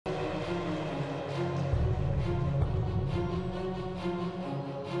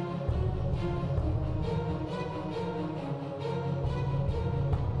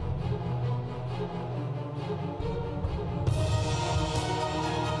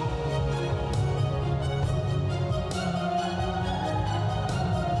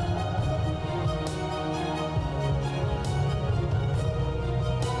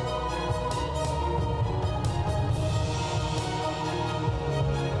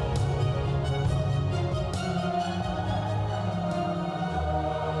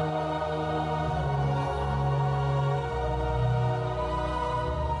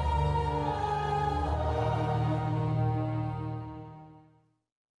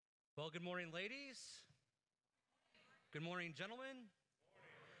Well, good morning, ladies. Good morning, gentlemen.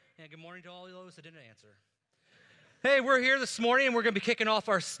 And good morning to all those that didn't answer. Hey, we're here this morning, and we're going to be kicking off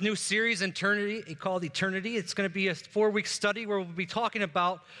our new series, Eternity, called Eternity. It's going to be a 4-week study where we'll be talking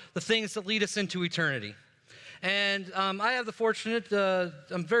about the things that lead us into eternity. And I'm very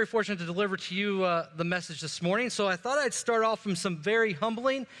fortunate to deliver to you the message this morning. So I thought I'd start off from some very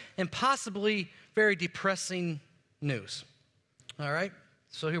humbling and possibly very depressing news. All right?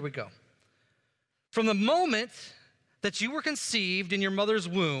 So here we go. From the moment that you were conceived in your mother's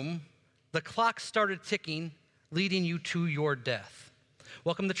womb, the clock started ticking, leading you to your death.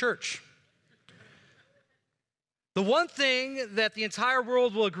 Welcome to church. The one thing that the entire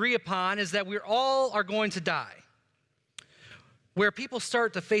world will agree upon is that we all are going to die. Where people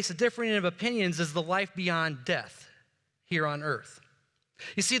start to face a differing of opinions is the life beyond death here on earth.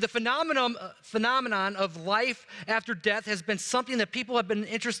 You see, the phenomenon of life after death has been something that people have been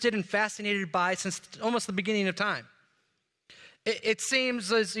interested and fascinated by since almost the beginning of time. It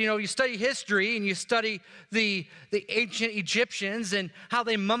seems as, you study history and you study the ancient Egyptians and how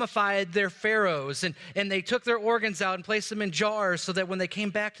they mummified their pharaohs and they took their organs out and placed them in jars so that when they came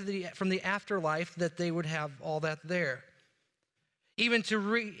back from the afterlife that they would have all that there. Even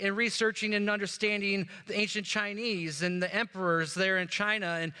in researching and understanding the ancient Chinese and the emperors there in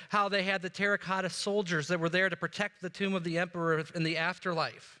China and how they had the terracotta soldiers that were there to protect the tomb of the emperor in the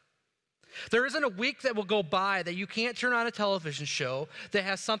afterlife. There isn't a week that will go by that you can't turn on a television show that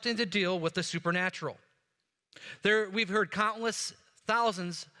has something to deal with the supernatural. We've heard countless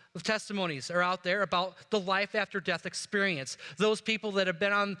thousands of testimonies are out there about the life after death experience. Those people that have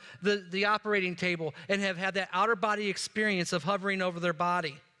been on the operating table and have had that outer body experience of hovering over their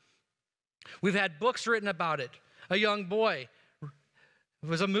body. We've had books written about it. A young boy, there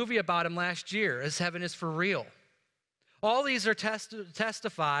was a movie about him last year, as Heaven is for Real. All these are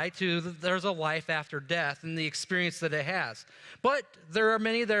testify to that there's a life after death and the experience that it has. But there are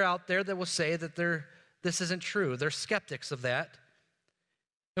many that are out there that will say that this isn't true. They're skeptics of that.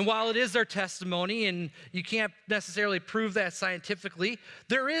 And while it is their testimony, and you can't necessarily prove that scientifically,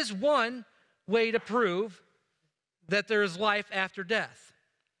 there is one way to prove that there is life after death.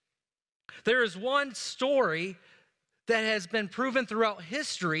 There is one story that has been proven throughout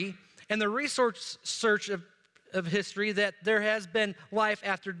history and the research of history that there has been life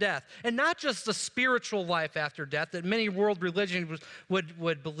after death. And not just the spiritual life after death that many world religions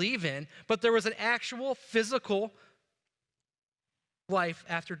would believe in, but there was an actual physical life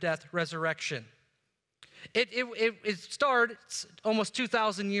after death resurrection. It started almost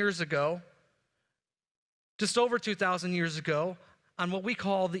 2,000 years ago, just over 2,000 years ago, on what we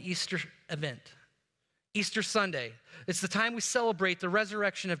call the Easter event, Easter Sunday. It's the time we celebrate the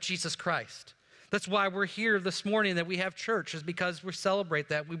resurrection of Jesus Christ. That's why we're here this morning, that we have church, is because we celebrate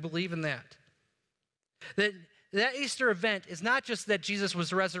that. We believe in that. That Easter event is not just that Jesus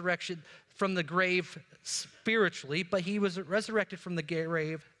was resurrected from the grave spiritually, but he was resurrected from the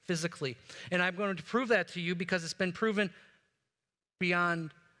grave physically. And I'm going to prove that to you because it's been proven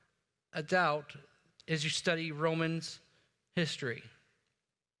beyond a doubt as you study Romans history.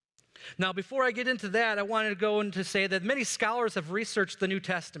 Now, before I get into that, I wanted to go into say that many scholars have researched the New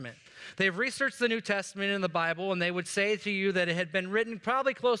Testament. They've researched the New Testament in the Bible, and they would say to you that it had been written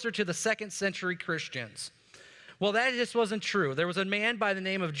probably closer to the 2nd century Christians. Well, that just wasn't true. There was a man by the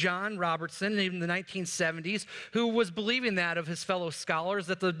name of John Robertson in the 1970s who was believing that of his fellow scholars,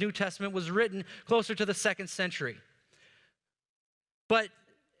 that the New Testament was written closer to the 2nd century. But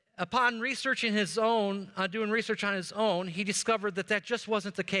upon researching doing research on his own, he discovered that just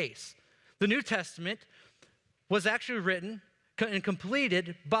wasn't the case. The New Testament was actually written and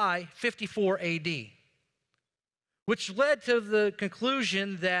completed by 54 AD, which led to the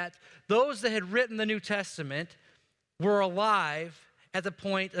conclusion that those that had written the New Testament were alive at the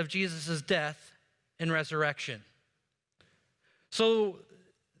point of Jesus' death and resurrection. So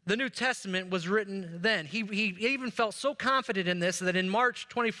the New Testament was written then. He even felt so confident in this that in March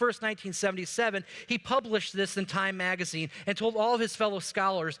 21st, 1977, he published this in Time magazine and told all of his fellow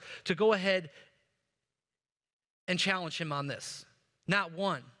scholars to go ahead and challenge him on this. Not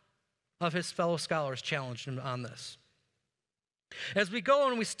one of his fellow scholars challenged him on this. As we go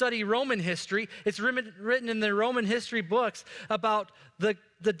and we study Roman history, it's written in the Roman history books about the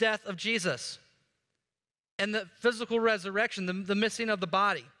death of Jesus and the physical resurrection, the missing of the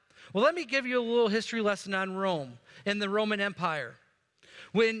body. Well, let me give you a little history lesson on Rome and the Roman Empire.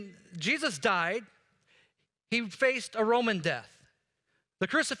 When Jesus died, he faced a Roman death. The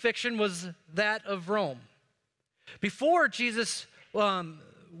crucifixion was that of Rome. Before Jesus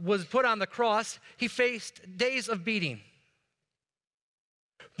was put on the cross, he faced days of beating.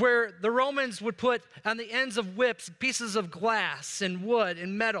 where the Romans would put on the ends of whips pieces of glass and wood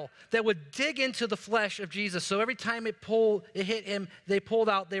and metal that would dig into the flesh of Jesus. So every time it hit him, they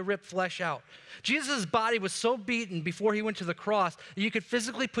ripped flesh out. Jesus' body was so beaten before he went to the cross that you could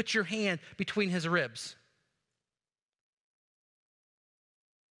physically put your hand between his ribs.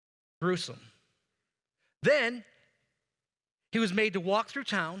 Gruesome. Then he was made to walk through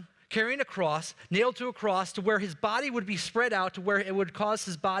town, carrying a cross, nailed to a cross to where his body would be spread out to where it would cause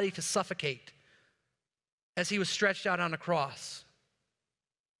his body to suffocate as he was stretched out on a cross.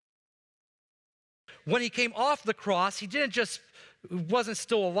 When he came off the cross, he wasn't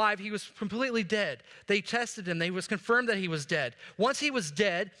still alive, he was completely dead. They tested him, it was confirmed that he was dead. Once he was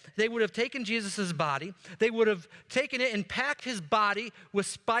dead, they would have taken Jesus' body, they would have taken it and packed his body with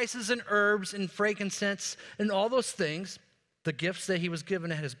spices and herbs and frankincense and all those things, the gifts that he was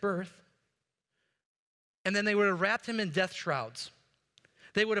given at his birth. And then they would have wrapped him in death shrouds.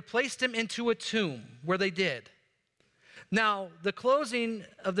 They would have placed him into a tomb where they did. Now, the closing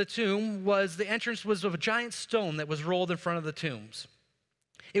of the tomb the entrance was of a giant stone that was rolled in front of the tombs.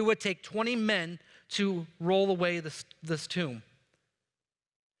 It would take 20 men to roll away this tomb.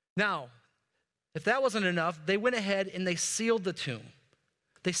 Now, if that wasn't enough, they went ahead and they sealed the tomb.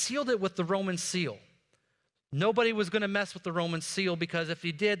 They sealed it with the Roman seal. Nobody was going to mess with the Roman seal because if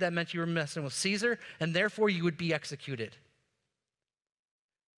you did, that meant you were messing with Caesar, and therefore you would be executed.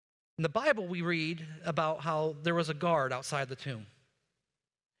 In the Bible, we read about how there was a guard outside the tomb.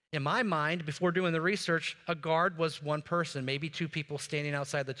 In my mind, before doing the research, a guard was one person, maybe two people standing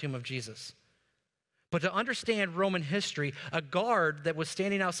outside the tomb of Jesus. But to understand Roman history, a guard that was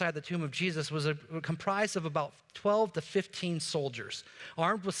standing outside the tomb of Jesus was comprised of about 12 to 15 soldiers,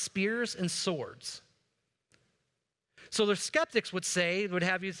 armed with spears and swords. So the skeptics would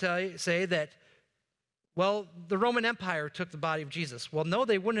have you say that, well, the Roman Empire took the body of Jesus. Well, no,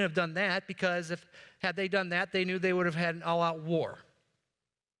 they wouldn't have done that because had they done that, they knew they would have had an all-out war.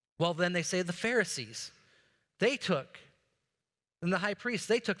 Well, then they say the Pharisees, and the high priests,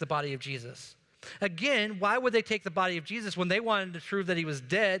 they took the body of Jesus. Again, why would they take the body of Jesus when they wanted to prove that he was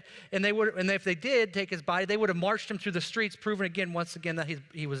dead? And if they did take his body, they would have marched him through the streets, proving once again that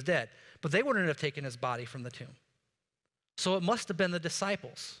he was dead. But they wouldn't have taken his body from the tomb. So it must have been the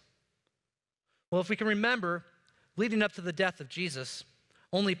disciples. Well, if we can remember, leading up to the death of Jesus,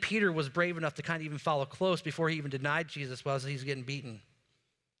 only Peter was brave enough to kind of even follow close before he even denied Jesus while he's getting beaten.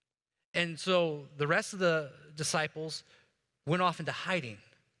 And so the rest of the disciples went off into hiding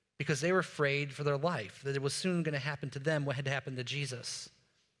because they were afraid for their life, that it was soon going to happen to them what had happened to Jesus.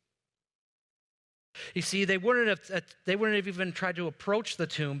 You see, they wouldn't have even tried to approach the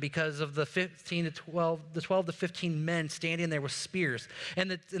tomb because of the 12 to 15 men standing there with spears. And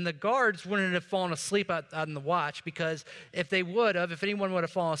the guards wouldn't have fallen asleep on the watch because if anyone would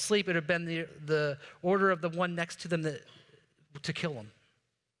have fallen asleep, it would have been the order of the one next to them to kill them.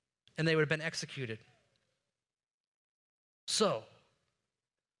 And they would have been executed. So,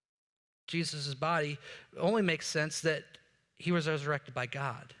 Jesus' body only makes sense that he was resurrected by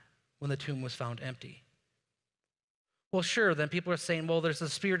God when the tomb was found empty. Well, sure, then people are saying, well, there's the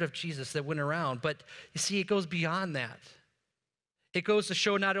spirit of Jesus that went around. But you see, it goes beyond that. It goes to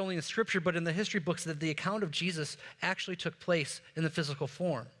show not only in Scripture, but in the history books that the account of Jesus actually took place in the physical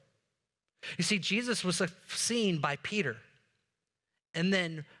form. You see, Jesus was seen by Peter and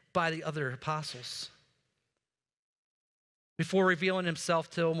then by the other apostles before revealing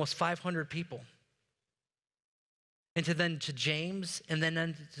himself to almost 500 people. And to James, and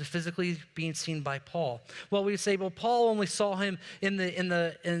then to physically being seen by Paul. Well, we say, Paul only saw him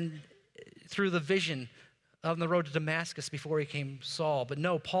through the vision on the road to Damascus before he became Saul. But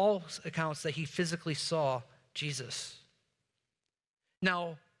no, Paul accounts that he physically saw Jesus.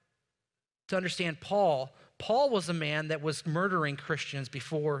 Now, to understand Paul was a man that was murdering Christians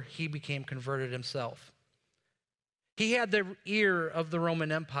before he became converted himself. He had the ear of the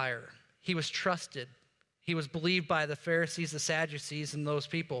Roman Empire. He was trusted. He was believed by the Pharisees, the Sadducees, and those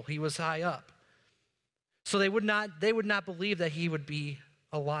people. He was high up. So they would not believe that he would be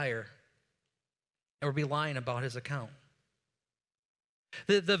a liar or be lying about his account.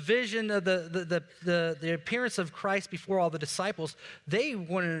 The vision of the appearance of Christ before all the disciples, they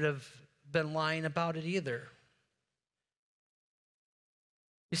wouldn't have been lying about it either.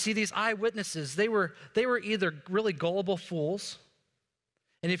 You see, these eyewitnesses, they were either really gullible fools.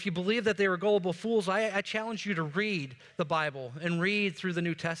 And if you believe that they were gullible fools, I challenge you to read the Bible and read through the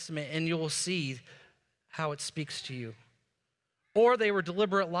New Testament, and you will see how it speaks to you. Or they were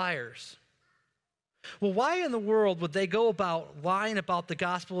deliberate liars. Well, why in the world would they go about lying about the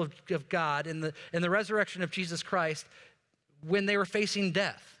gospel of God and the resurrection of Jesus Christ when they were facing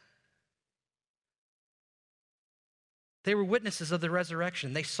death. They were witnesses of the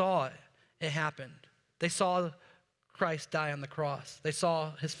resurrection. They saw it. It happened. They saw Christ die on the cross. They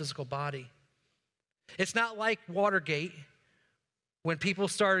saw his physical body. It's not like Watergate, when people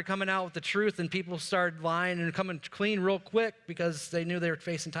started coming out with the truth and people started lying and coming clean real quick because they knew they were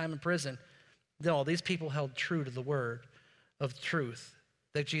facing time in prison. No, these people held true to the word of truth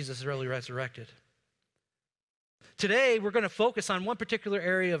that Jesus really resurrected. Today, we're going to focus on one particular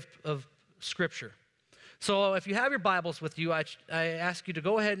area of Scripture. So if you have your Bibles with you, I ask you to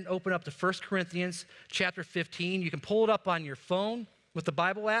go ahead and open up to 1 Corinthians chapter 15. You can pull it up on your phone with the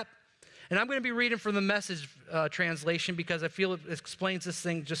Bible app. And I'm going to be reading from the Message translation because I feel it explains this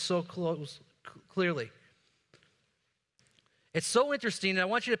thing just so clearly. It's so interesting, and I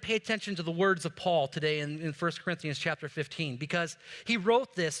want you to pay attention to the words of Paul today in 1 Corinthians chapter 15, because he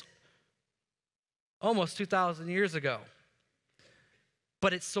wrote this almost 2,000 years ago.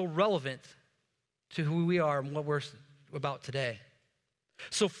 But it's so relevant to who we are and what we're about today.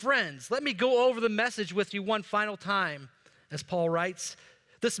 So friends, let me go over the message with you one final time, as Paul writes.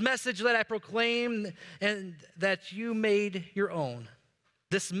 This message that I proclaim and that you made your own.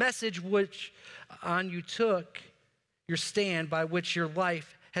 This message which on you took your stand, by which your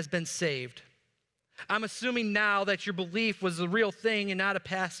life has been saved. I'm assuming now that your belief was the real thing and not a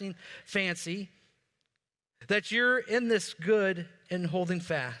passing fancy, that you're in this good and holding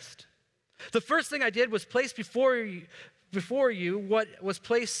fast. The first thing I did was place before you what was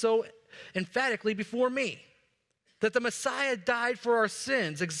placed so emphatically before me. That the Messiah died for our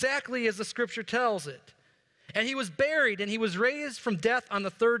sins, exactly as the Scripture tells it. And he was buried, and he was raised from death on the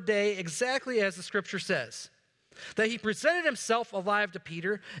third day, exactly as the Scripture says. That he presented himself alive to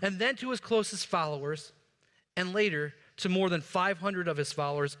Peter, and then to his closest followers, and later to more than 500 of his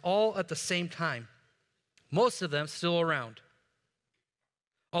followers, all at the same time. Most of them still around,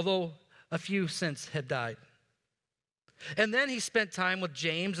 although a few since had died. And then he spent time with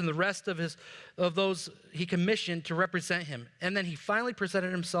James and the rest of those he commissioned to represent him. And then he finally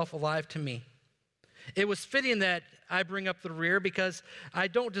presented himself alive to me. It was fitting that I bring up the rear because I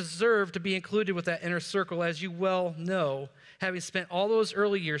don't deserve to be included with that inner circle, as you well know, having spent all those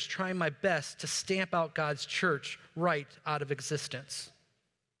early years trying my best to stamp out God's church right out of existence.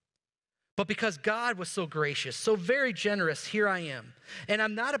 But because God was so gracious, so very generous, here I am. And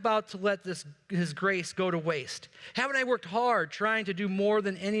I'm not about to let his grace go to waste. Haven't I worked hard trying to do more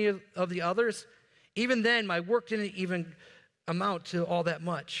than any of the others? Even then, my work didn't even amount to all that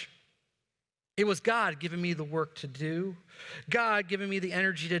much. It was God giving me the work to do, God giving me the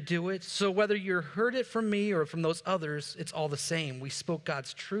energy to do it. So whether you heard it from me or from those others, it's all the same. We spoke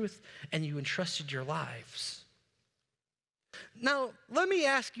God's truth, and you entrusted your lives. Now, let me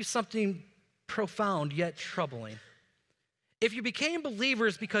ask you something profound yet troubling. If you became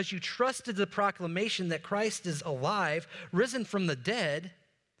believers because you trusted the proclamation that Christ is alive, risen from the dead,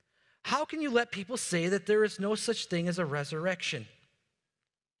 how can you let people say that there is no such thing as a resurrection?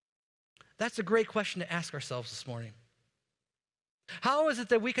 That's a great question to ask ourselves this morning. How is it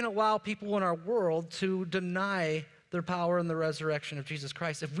that we can allow people in our world to deny the power and the resurrection of Jesus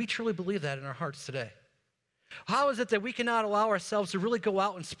Christ if we truly believe that in our hearts today? How is it that we cannot allow ourselves to really go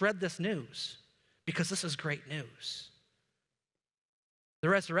out and spread this news? Because this is great news. The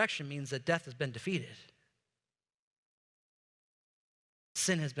resurrection means that death has been defeated.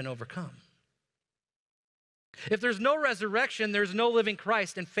 Sin has been overcome. If there's no resurrection, there's no living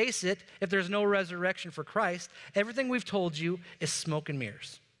Christ. And face it, if there's no resurrection for Christ, everything we've told you is smoke and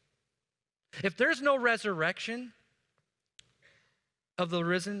mirrors. If there's no resurrection of the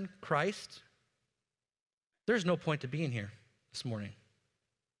risen Christ, there's no point to being here this morning.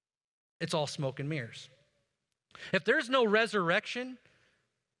 It's all smoke and mirrors. If there's no resurrection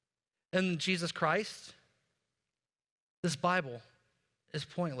in Jesus Christ, this Bible is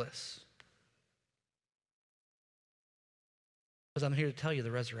pointless. Because I'm here to tell you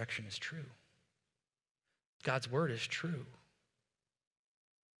the resurrection is true. God's word is true.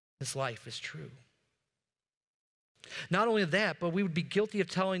 This life is true. Not only that, but we would be guilty of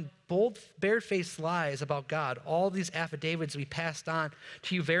telling bold, barefaced lies about God. All these affidavits we passed on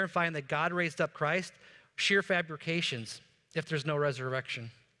to you verifying that God raised up Christ, sheer fabrications if there's no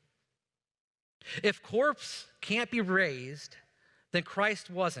resurrection. If corpse can't be raised, then Christ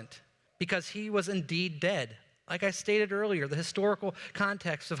wasn't, because he was indeed dead. Like I stated earlier, the historical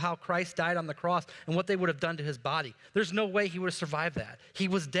context of how Christ died on the cross and what they would have done to his body. There's no way he would have survived that. He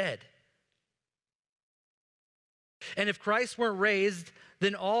was dead. And if Christ weren't raised,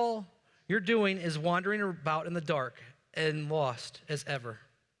 then all you're doing is wandering about in the dark and lost as ever.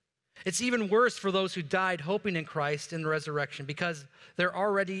 It's even worse for those who died hoping in Christ in the resurrection because they're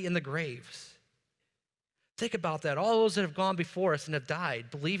already in the graves. Think about that. All those that have gone before us and have died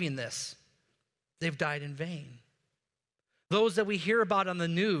believing this, they've died in vain. Those that we hear about on the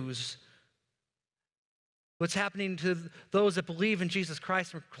news, what's happening to those that believe in Jesus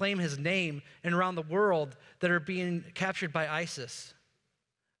Christ and proclaim his name and around the world that are being captured by ISIS,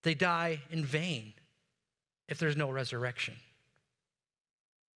 they die in vain if there's no resurrection.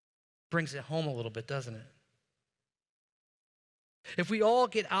 Brings it home a little bit, doesn't it? If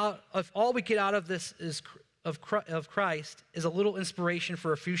all we get out of this is of Christ is a little inspiration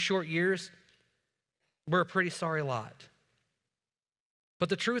for a few short years, we're a pretty sorry lot. But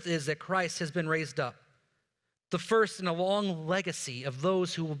the truth is that Christ has been raised up, the first in a long legacy of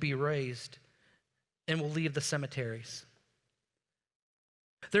those who will be raised and will leave the cemeteries.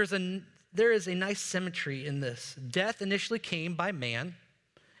 There is a nice symmetry in this. Death initially came by man,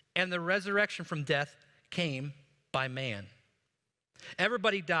 and the resurrection from death came by man.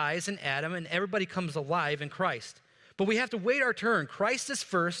 Everybody dies in Adam, and everybody comes alive in Christ. But we have to wait our turn. Christ is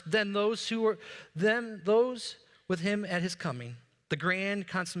first, then those with him at his coming. The grand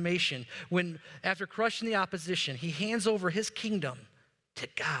consummation, when after crushing the opposition, he hands over his kingdom to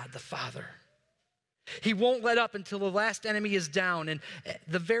God the Father. He won't let up until the last enemy is down, and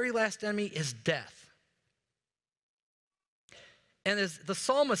the very last enemy is death. And as the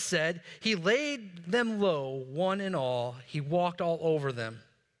psalmist said, he laid them low, one and all. He walked all over them.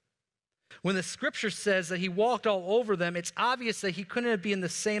 When the scripture says that he walked all over them, it's obvious that he couldn't be at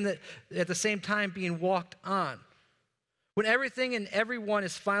the same time being walked on. When everything and everyone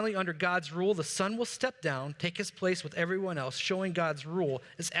is finally under God's rule, the Son will step down, take his place with everyone else, showing God's rule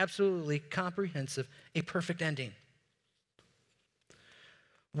is absolutely comprehensive, a perfect ending.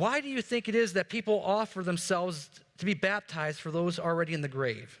 Why do you think it is that people offer themselves to be baptized for those already in the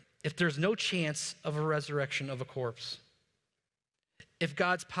grave if there's no chance of a resurrection of a corpse? If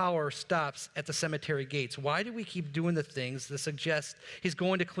God's power stops at the cemetery gates, why do we keep doing the things that suggest he's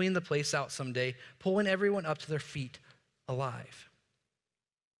going to clean the place out someday, pulling everyone up to their feet alive?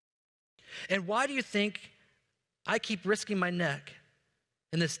 And why do you think I keep risking my neck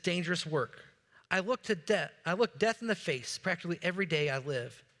in this dangerous work? I look death in the face practically every day I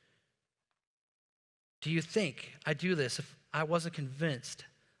live. Do you think I do this if I wasn't convinced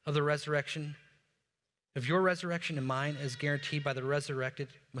of the resurrection, of your resurrection and mine as guaranteed by the resurrected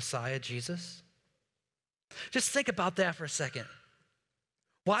Messiah, Jesus? Just think about that for a second.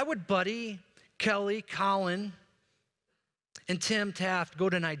 Why would Buddy, Kelly, Colin, and Tim Taft go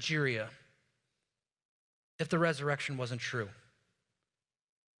to Nigeria if the resurrection wasn't true?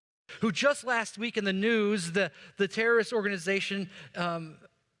 Who just last week in the news, the terrorist organization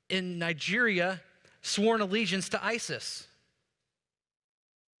in Nigeria sworn allegiance to ISIS.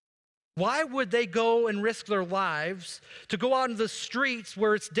 Why would they go and risk their lives to go out into the streets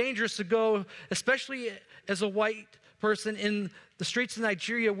where it's dangerous to go, especially as a white person in the streets of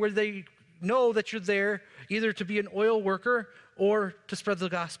Nigeria where they know that you're there either to be an oil worker or to spread the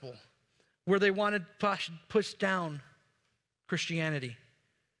gospel, where they want to push down Christianity?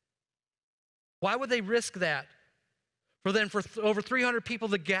 Why would they risk that? For over 300 people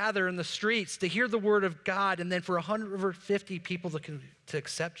to gather in the streets to hear the word of God, and then for 150 people to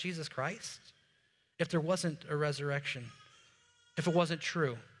accept Jesus Christ? If there wasn't a resurrection, if it wasn't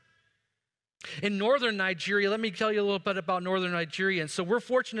true. In northern Nigeria, let me tell you a little bit about northern Nigeria. And so we're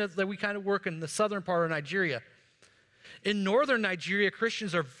fortunate that we kind of work in the southern part of Nigeria. In northern Nigeria,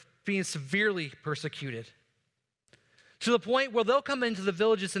 Christians are being severely persecuted to the point where they'll come into the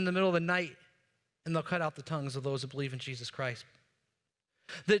villages in the middle of the night and they'll cut out the tongues of those who believe in Jesus Christ.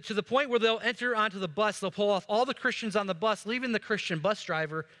 To the point where they'll enter onto the bus, they'll pull off all the Christians on the bus, leaving the Christian bus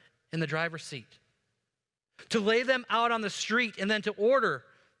driver in the driver's seat. To lay them out on the street and then to order,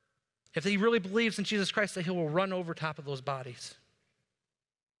 if he really believes in Jesus Christ, that he will run over top of those bodies.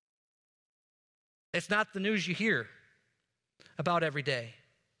 It's not the news you hear about every day.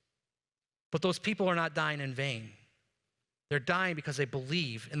 But those people are not dying in vain. They're dying because they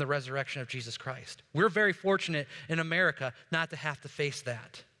believe in the resurrection of Jesus Christ. We're very fortunate in America not to have to face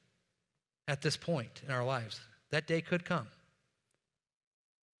that at this point in our lives. That day could come.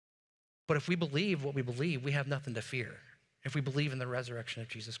 But if we believe what we believe, we have nothing to fear. If we believe in the resurrection of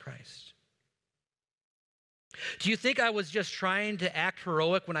Jesus Christ. Do you think I was just trying to act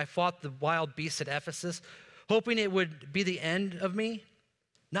heroic when I fought the wild beasts at Ephesus, hoping it would be the end of me?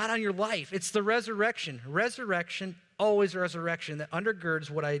 Not on your life. It's the resurrection. Resurrection, always resurrection, that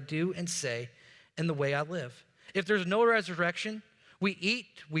undergirds what I do and say and the way I live. If there's no resurrection, we eat,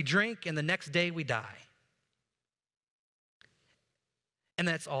 we drink, and the next day we die. And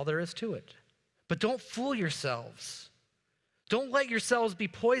that's all there is to it. But don't fool yourselves. Don't let yourselves be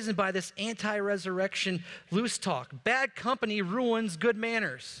poisoned by this anti-resurrection loose talk. Bad company ruins good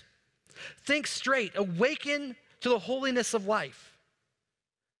manners. Think straight. Awaken to the holiness of life.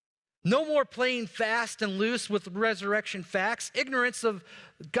 No more playing fast and loose with resurrection facts. Ignorance of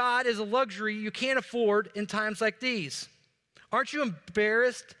God is a luxury you can't afford in times like these. Aren't you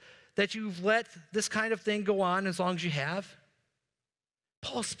embarrassed that you've let this kind of thing go on as long as you have?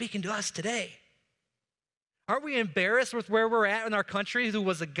 Paul's speaking to us today. Aren't we embarrassed with where we're at in our country, who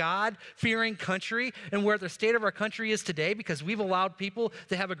was a God-fearing country, and where the state of our country is today because we've allowed people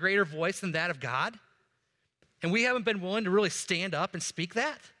to have a greater voice than that of God? And we haven't been willing to really stand up and speak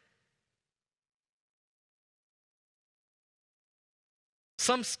that?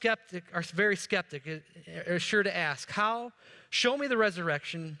 Some skeptic are very skeptic, are sure to ask, how? Show me the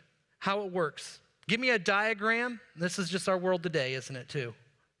resurrection, how it works. Give me a diagram. This is just our world today, isn't it, too?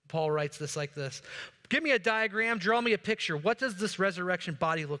 Paul writes this like this. Give me a diagram, draw me a picture. What does this resurrection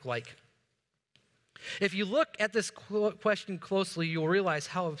body look like? If you look at this question closely, you'll realize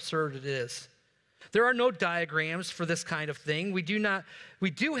how absurd it is. There are no diagrams for this kind of thing. We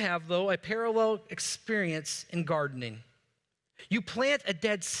do have, though, a parallel experience in gardening. You plant a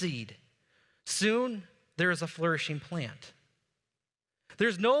dead seed. Soon, there is a flourishing plant.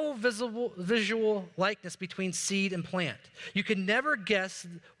 There's no visual likeness between seed and plant. You can never guess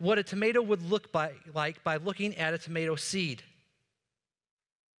what a tomato would look like by looking at a tomato seed.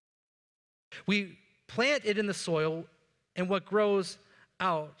 We plant it in the soil, and what grows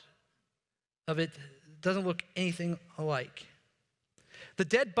out of it doesn't look anything alike. The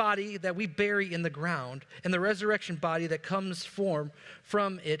dead body that we bury in the ground and the resurrection body that comes from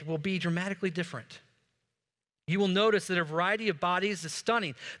it will be dramatically different. You will notice that a variety of bodies is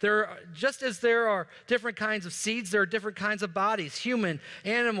stunning. Just as there are different kinds of seeds, there are different kinds of bodies, human,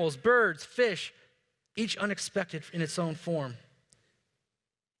 animals, birds, fish, each unexpected in its own form.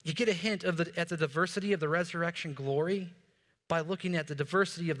 You get a hint at the diversity of the resurrection glory by looking at the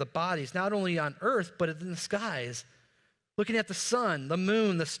diversity of the bodies, not only on earth, but in the skies. Looking at the sun, the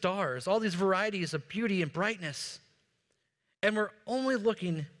moon, the stars, all these varieties of beauty and brightness. And we're only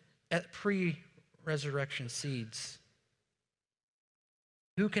looking at pre-resurrection seeds.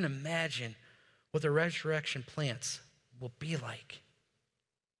 Who can imagine what the resurrection plants will be like?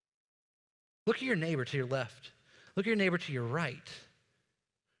 Look at your neighbor to your left. Look at your neighbor to your right.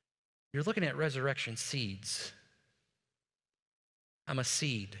 You're looking at resurrection seeds. I'm a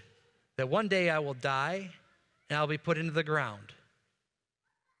seed that one day I will die and I'll be put into the ground.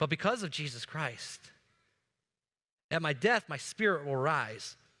 But because of Jesus Christ, at my death, my spirit will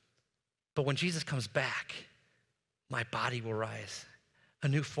rise. But when Jesus comes back, my body will rise. A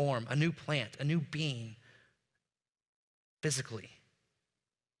new form, a new plant, a new being, physically.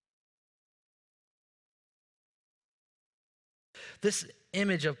 This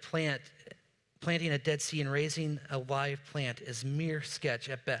image of planting a dead seed and raising a live plant is mere sketch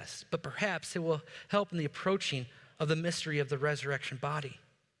at best, but perhaps it will help in the approaching of the mystery of the resurrection body.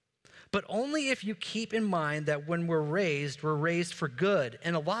 But only if you keep in mind that when we're raised for good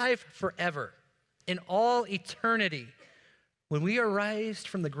and alive forever, in all eternity. When we are raised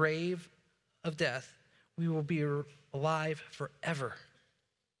from the grave of death, we will be alive forever.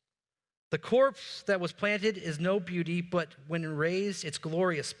 The corpse that was planted is no beauty, but when raised, it's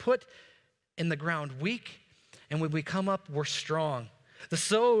glorious. Put in the ground weak, and when we come up, we're strong. The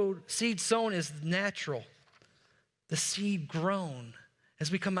seed sown is natural. The seed grown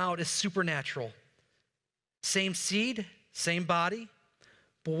as we come out is supernatural. Same seed, same body,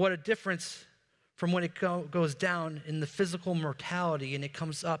 but what a difference from when it goes down in the physical mortality and it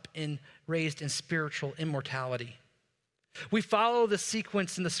comes up raised in spiritual immortality. We follow the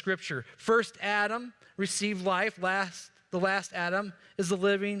sequence in the scripture. First Adam received life. The last Adam is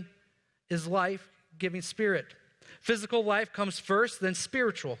life-giving spirit. Physical life comes first, then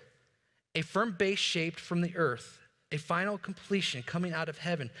spiritual. A firm base shaped from the earth. A final completion coming out of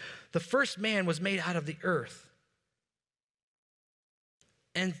heaven. The first man was made out of the earth.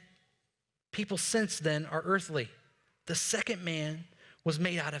 And people since then are earthly. The second man was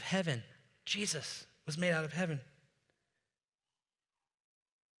made out of heaven. Jesus was made out of heaven.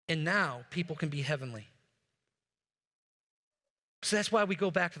 And now people can be heavenly. So that's why we go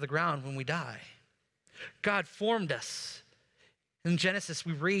back to the ground when we die. God formed us. In Genesis,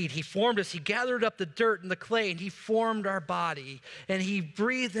 we read, he formed us, he gathered up the dirt and the clay, and he formed our body, and he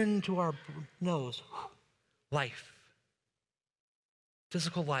breathed into our nose life,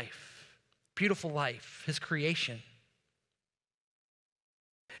 physical life, beautiful life, his creation.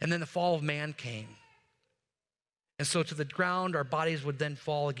 And then the fall of man came. And so to the ground, our bodies would then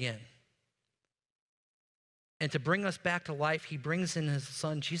fall again. And to bring us back to life, he brings in his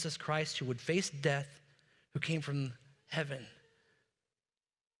son, Jesus Christ, who would face death, who came from heaven,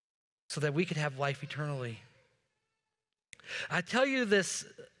 so that we could have life eternally. I tell you this,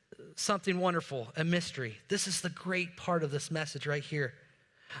 something wonderful, a mystery. This is the great part of this message right here.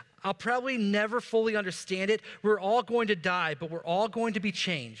 I'll probably never fully understand it. We're all going to die, but we're all going to be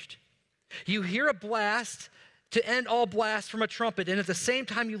changed. You hear a blast to end all blasts from a trumpet, and at the same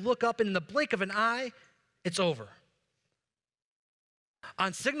time you look up and in the blink of an eye, it's over.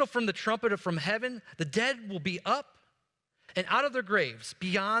 On signal from the trumpet from heaven, the dead will be up and out of their graves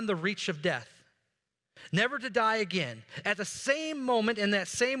beyond the reach of death, never to die again. At the same moment, in that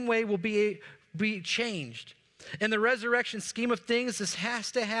same way, will be changed. In the resurrection scheme of things, this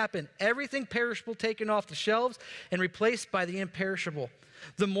has to happen. Everything perishable taken off the shelves and replaced by the imperishable.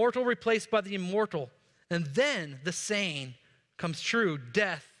 The mortal replaced by the immortal. And then the saying comes true,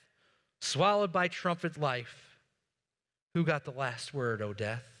 death swallowed by trumpet life. Who got the last word, O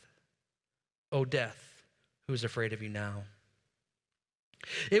death? O death, who's afraid of you now?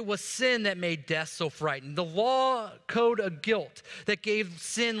 It was sin that made death so frightened. The law code of guilt that gave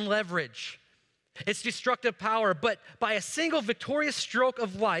sin leverage, its destructive power. But by a single victorious stroke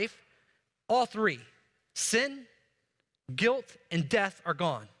of life, all three, sin, guilt, and death are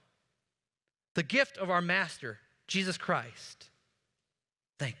gone. The gift of our master, Jesus Christ.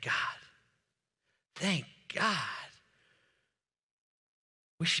 Thank God. Thank God.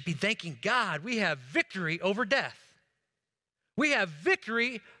 We should be thanking God. We have victory over death. We have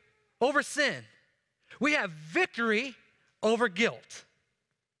victory over sin. We have victory over guilt.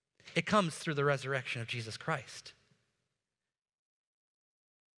 It comes through the resurrection of Jesus Christ.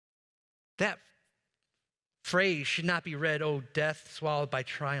 That phrase should not be read, oh, death swallowed by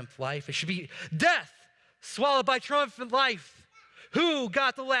triumph life. It should be, death swallowed by triumphant life. Who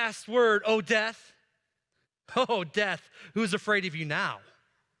got the last word, oh, death? Oh, death, who's afraid of you now?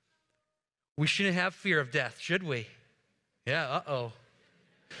 We shouldn't have fear of death, should we? Yeah, uh-oh.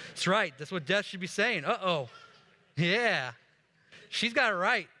 That's right. That's what death should be saying. Uh-oh. Yeah. She's got it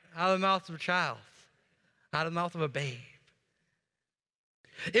right. Out of the mouth of a child. Out of the mouth of a babe.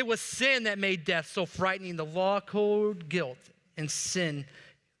 It was sin that made death so frightening. The law code, guilt, and sin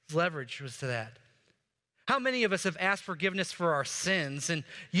leverage was to that. How many of us have asked forgiveness for our sins, and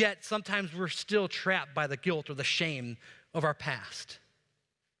yet sometimes we're still trapped by the guilt or the shame of our past?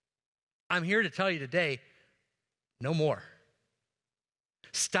 I'm here to tell you today, no more.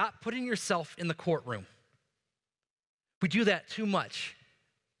 Stop putting yourself in the courtroom. We do that too much.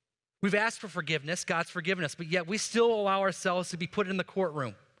 We've asked for forgiveness, God's forgiven us, but yet we still allow ourselves to be put in the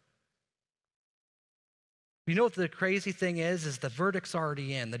courtroom. You know what the crazy thing is the verdict's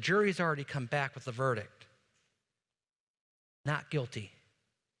already in. The jury's already come back with the verdict. Not guilty.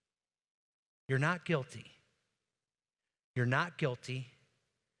 You're not guilty. You're not guilty.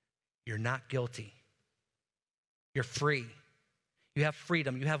 You're not guilty. You're free. You have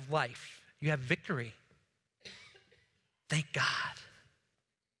freedom. You have life. You have victory. Thank God.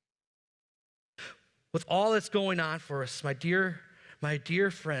 With all that's going on for us, my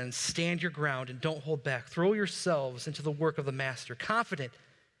dear friends, stand your ground and don't hold back. Throw yourselves into the work of the Master, confident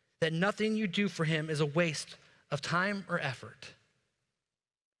that nothing you do for him is a waste of time or effort.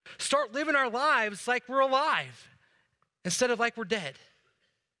 Start living our lives like we're alive instead of like we're dead.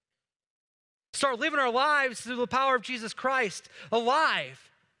 Start living our lives through the power of Jesus Christ, alive,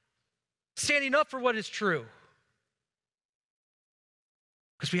 standing up for what is true.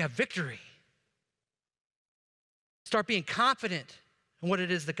 Because we have victory. Start being confident in what it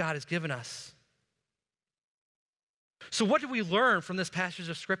is that God has given us. So what do we learn from this passage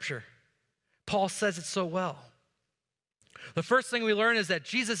of Scripture? Paul says it so well. The first thing we learn is that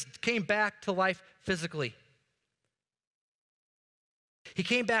Jesus came back to life physically. He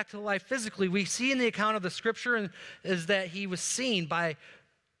came back to life physically. We see in the account of the Scripture is that he was seen by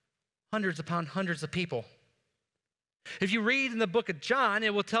hundreds upon hundreds of people. If you read in the book of John,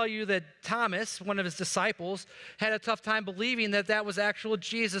 it will tell you that Thomas, one of his disciples, had a tough time believing that that was actual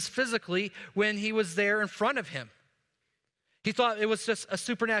Jesus physically when he was there in front of him. He thought it was just a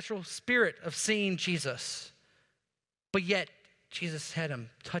supernatural spirit of seeing Jesus. But yet, Jesus had him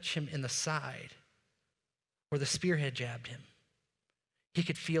touch him in the side where the spear had jabbed him. He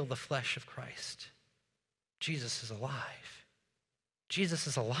could feel the flesh of Christ. Jesus is alive. Jesus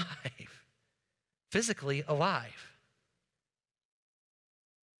is alive. Physically alive.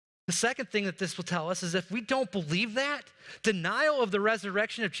 The second thing that this will tell us is if we don't believe that, denial of the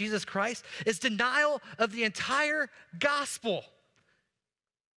resurrection of Jesus Christ is denial of the entire gospel.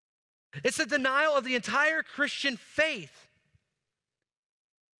 It's a denial of the entire Christian faith.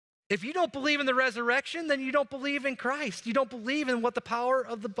 If you don't believe in the resurrection, then you don't believe in Christ. You don't believe in what the power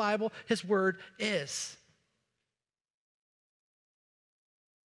of the Bible, his word, is.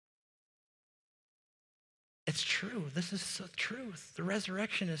 It's true. This is the truth. The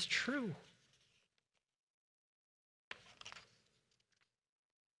resurrection is true.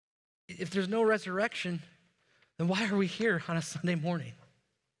 If there's no resurrection, then why are we here on a Sunday morning?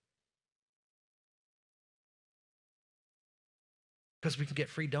 Because we can get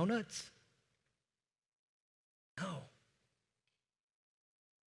free donuts? No.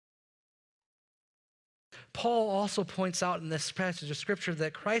 Paul also points out in this passage of Scripture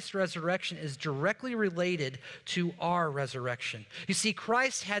that Christ's resurrection is directly related to our resurrection. You see,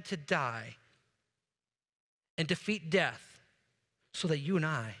 Christ had to die and defeat death so that you and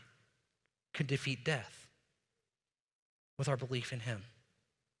I could defeat death with our belief in him.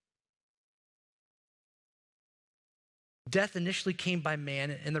 Death initially came by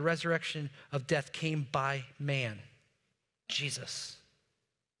man, and the resurrection of death came by man, Jesus.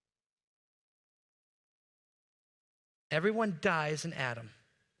 Everyone dies in Adam.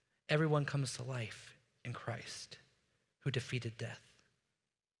 Everyone comes to life in Christ, who defeated death.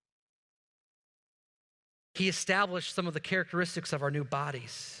 He established some of the characteristics of our new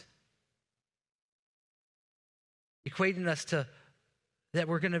bodies, equating us to that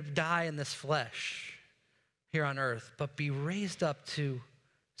we're going to die in this flesh here on earth, but be raised up to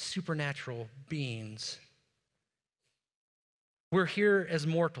supernatural beings. We're here as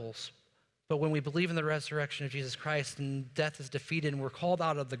mortals, but when we believe in the resurrection of Jesus Christ and death is defeated and we're called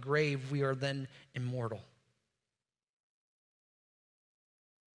out of the grave, we are then immortal.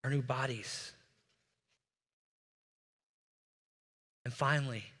 Our new bodies. And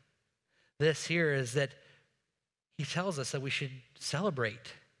finally, this here is that he tells us that we should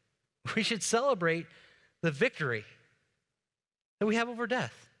celebrate. We should celebrate the victory that we have over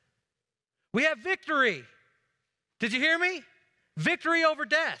death. We have victory. Did you hear me? Victory over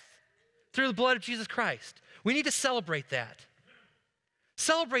death through the blood of Jesus Christ. We need to celebrate that.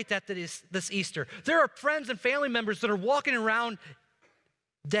 Celebrate that this Easter. There are friends and family members that are walking around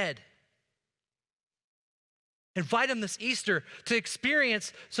dead. Invite them this Easter to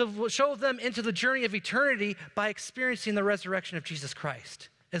experience, so we'll show them into the journey of eternity by experiencing the resurrection of Jesus Christ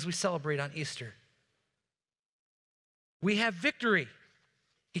as we celebrate on Easter. We have victory.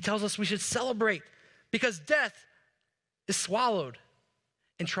 He tells us we should celebrate because death is swallowed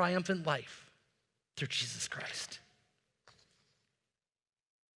in triumphant life through Jesus Christ.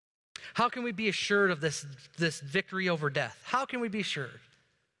 How can we be assured of this victory over death? How can we be assured?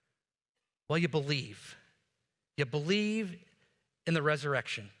 Well, you believe. You believe in the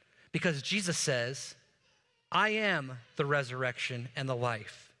resurrection because Jesus says, I am the resurrection and the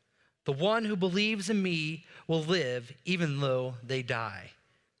life. The one who believes in me will live even though they die.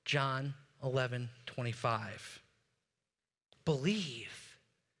 John 11:25. Believe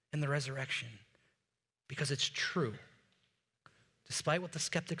in the resurrection because it's true. Despite what the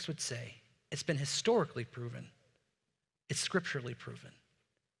skeptics would say, it's been historically proven. It's scripturally proven.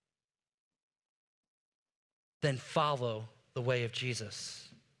 Then follow the way of Jesus.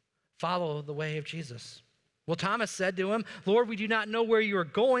 Follow the way of Jesus. Well, Thomas said to him, Lord, we do not know where you are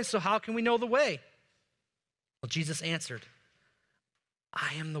going, so how can we know the way? Well, Jesus answered,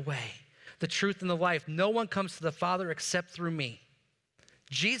 I am the way, the truth, and the life. No one comes to the Father except through me.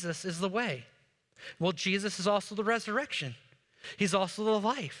 Jesus is the way. Well, Jesus is also the resurrection. He's also the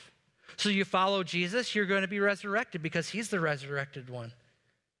life. So you follow Jesus, you're going to be resurrected because he's the resurrected one.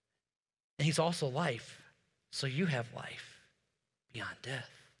 And he's also life. So you have life beyond death.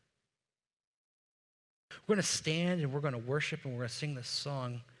 We're going to stand and we're going to worship and we're going to sing this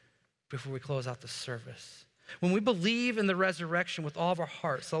song before we close out the service. When we believe in the resurrection with all of our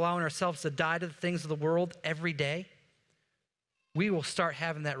hearts, allowing ourselves to die to the things of the world every day, we will start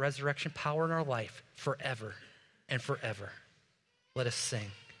having that resurrection power in our life forever and forever. Let us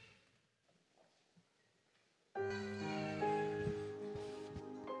sing.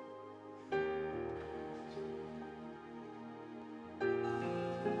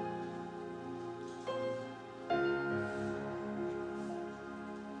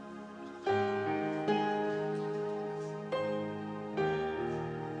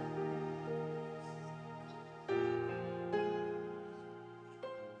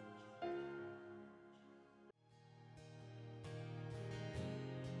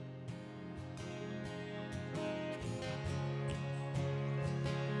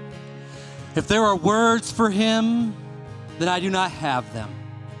 If there are words for him, then I do not have them.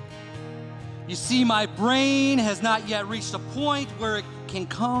 You see, my brain has not yet reached a point where it can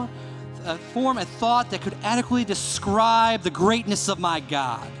form a thought that could adequately describe the greatness of my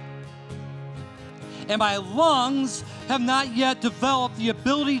God. And my lungs have not yet developed the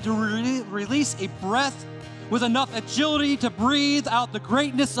ability to release a breath with enough agility to breathe out the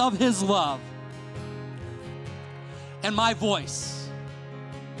greatness of his love. And my voice.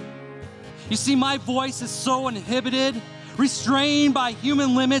 You see, my voice is so inhibited, restrained by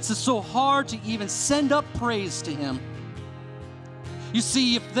human limits, it's so hard to even send up praise to him. You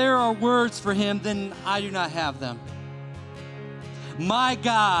see, if there are words for him, then I do not have them. My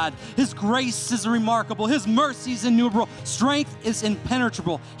God, his grace is remarkable. His mercy is innumerable. Strength is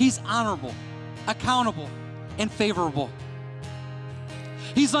impenetrable. He's honorable, accountable, and favorable.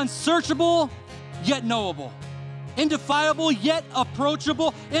 He's unsearchable, yet knowable. Indefiable, yet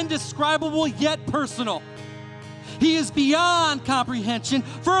approachable. Indescribable, yet personal. He is beyond comprehension,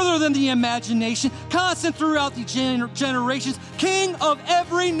 further than the imagination, constant throughout the generations, king of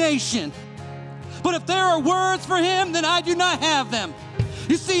every nation. But if there are words for him, then I do not have them.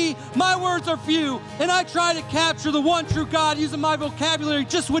 You see, my words are few, and I try to capture the one true God using my vocabulary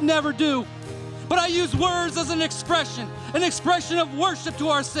just would never do. But I use words as an expression of worship to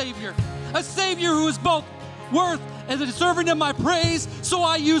our Savior, a Savior who is both worth and deserving of my praise, so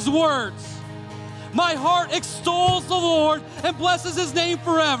I use words. My heart extols the Lord and blesses his name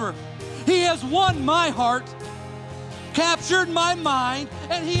forever. He has won my heart, captured my mind,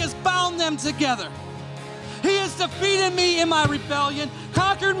 and he has bound them together. He has defeated me in my rebellion,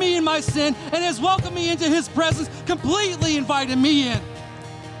 conquered me in my sin, and has welcomed me into his presence, completely invited me in.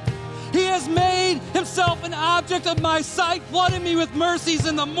 He has made himself an object of my sight, flooding me with mercies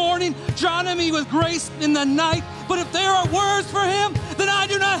in the morning, drowning me with grace in the night. But if there are words for him, then I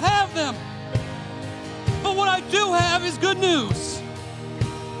do not have them. But what I do have is good news.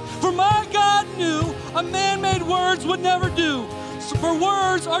 For my God knew a man-made words would never do. For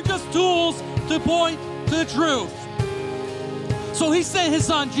words are just tools to point to the truth. So he sent his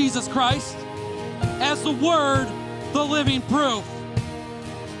son, Jesus Christ, as the Word, the living proof.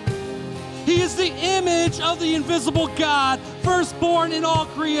 He is the image of the invisible God, firstborn in all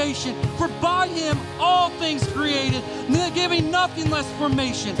creation. For by him all things created, giving nothing less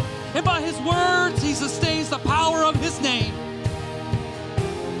formation. And by his words he sustains the power of his name.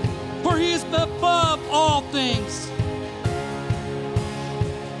 For he is above all things,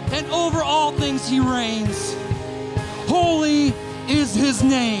 and over all things he reigns. Holy is his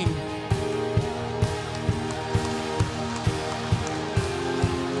name.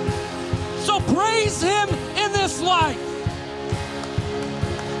 So praise him in this life.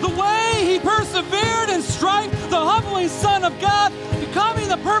 The way he persevered in strife, the humbling Son of God, becoming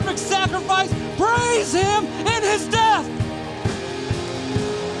the perfect sacrifice. Praise him in his death.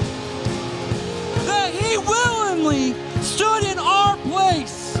 That he willingly stood in our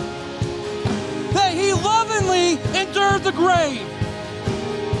place. That he lovingly endured the grave.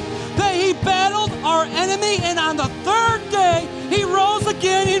 That he battled our enemy, and on the third day, he rose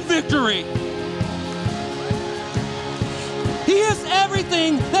again in victory. He is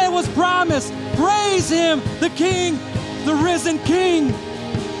everything that was promised. Praise him, the King, the risen King.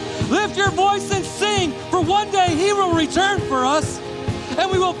 Lift your voice and sing, for one day he will return for us, and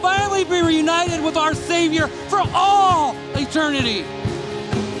we will finally be reunited with our Savior for all eternity.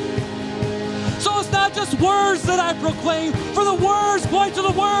 So it's not just words that I proclaim, for the words point to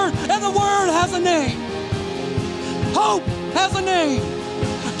the Word, and the Word has a name. Hope has a name.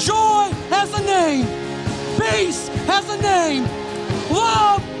 Joy has a name. Peace has a name.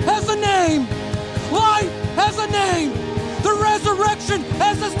 Love has a name. Life has a name. The resurrection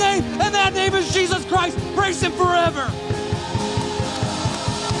has his name, and that name is Jesus Christ. Praise him forever.